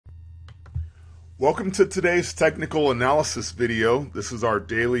Welcome to today's technical analysis video. This is our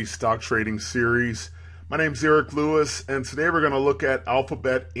daily stock trading series. My name is Eric Lewis, and today we're going to look at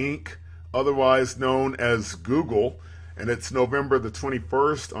Alphabet Inc., otherwise known as Google, and it's November the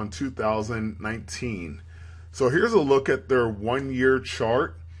 21st on 2019. So here's a look at their one-year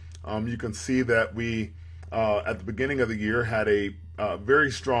chart. You can see that we, at the beginning of the year, had a very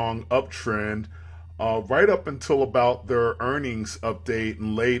strong uptrend right up until about their earnings update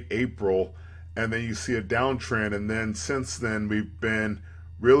in late April. And then you see a downtrend, and then since then we've been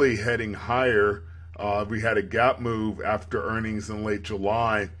really heading higher. We had a gap move after earnings in late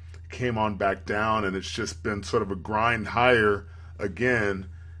July, came on back down, and it's just been sort of a grind higher again.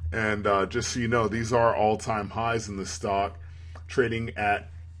 And just so you know, these are all-time highs in the stock, trading at,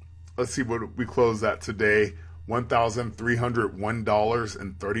 let's see what we closed at today,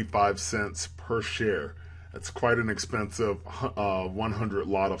 $1,301.35 per share. That's quite an expensive 100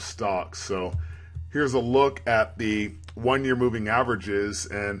 lot of stocks. So here's a look at the one-year moving averages,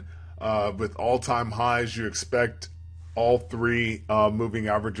 and with all-time highs, you expect all three moving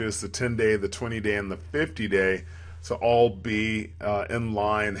averages, the 10-day, the 20-day, and the 50-day, to all be in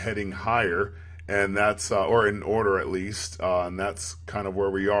line heading higher, and that's or in order at least, and that's kind of where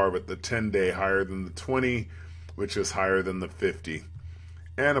we are, with the 10-day higher than the 20, which is higher than the 50.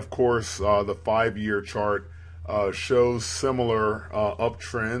 And of course, the 5-year chart shows similar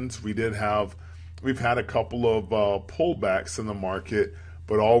uptrends. We've had a couple of pullbacks in the market,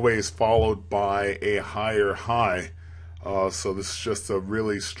 but always followed by a higher high. So this is just a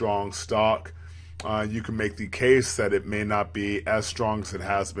really strong stock. You can make the case that it may not be as strong as it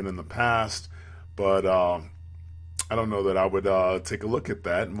has been in the past, but I don't know that I would take a look at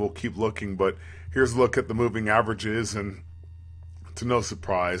that, and we'll keep looking. But here's a look at the moving averages, and to no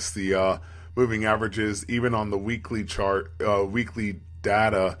surprise, the moving averages, even on the weekly chart, weekly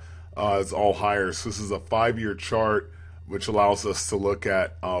data, is all higher. So this is a 5-year chart, which allows us to look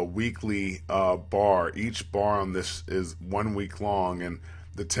at a weekly bar. Each bar on this is 1 week long, and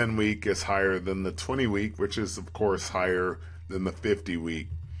the 10-week is higher than the 20-week, which is, of course, higher than the 50-week.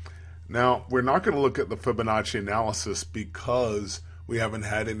 Now, we're not going to look at the Fibonacci analysis because we haven't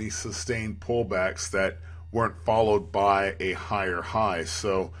had any sustained pullbacks that weren't followed by a higher high.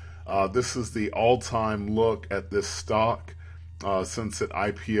 So this is the all-time look at this stock since it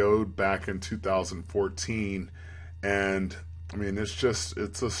IPO'd back in 2014. And I mean, it's a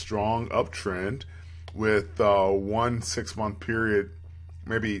strong uptrend with 1 6-month period,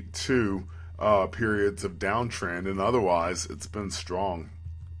 maybe 2 periods of downtrend, and otherwise it's been strong.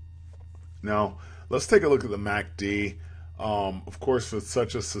 Now, let's take a look at the MACD. Of course, with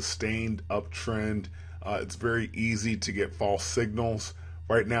such a sustained uptrend, it's very easy to get false signals.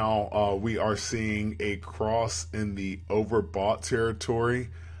 Right now, we are seeing a cross in the overbought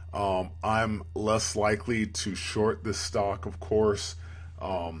territory. I'm less likely to short this stock, of course,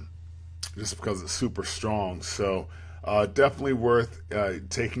 just because it's super strong. So definitely worth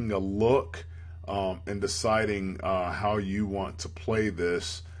taking a look and deciding how you want to play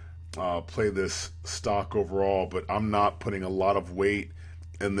this stock overall. But I'm not putting a lot of weight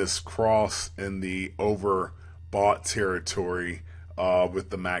in this cross in the overbought territory with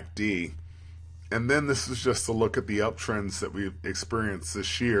the MACD. And then this is just a look at the uptrends that we've experienced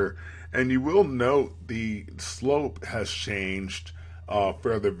this year. And you will note the slope has changed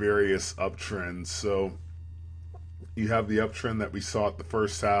for the various uptrends. So you have the uptrend that we saw at the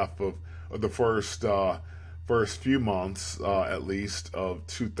first half of, or the first few months at least of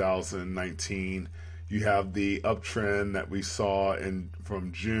 2019. You have the uptrend that we saw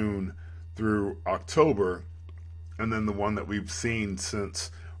from June through October, and then the one that we've seen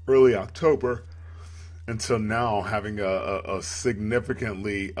since early October until now, having a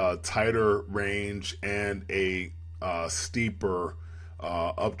significantly tighter range and a steeper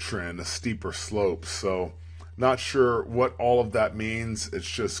uptrend, a steeper slope. So not sure what all of that means. It's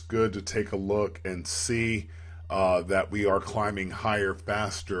just good to take a look and see that we are climbing higher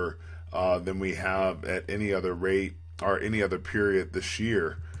faster than we have at any other rate or any other period this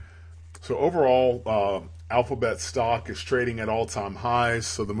year. So overall, Alphabet stock is trading at all-time highs.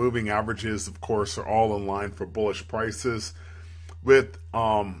 So the moving averages, of course, are all in line for bullish prices. With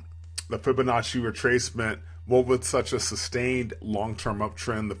the Fibonacci retracement, well, with such a sustained long-term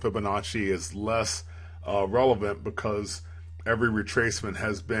uptrend, the Fibonacci is less relevant because every retracement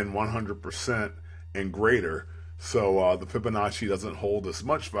has been 100% and greater. So the Fibonacci doesn't hold as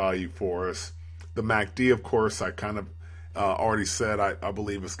much value for us. The MACD, of course, I kind of already said, I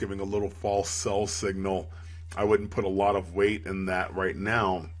believe is giving a little false sell signal. I wouldn't put a lot of weight in that right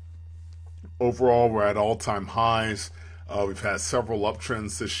now. Overall, we're at all-time highs. We've had several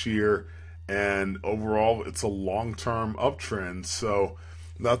uptrends this year, and overall it's a long-term uptrend. So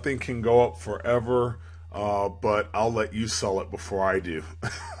nothing can go up forever, but I'll let you sell it before I do.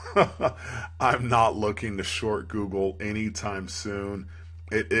 I'm not looking to short Google anytime soon.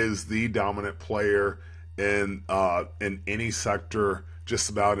 It is the dominant player in any sector, just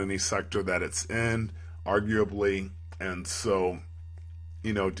about any sector that it's in, arguably. And so,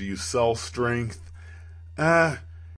 do you sell strength?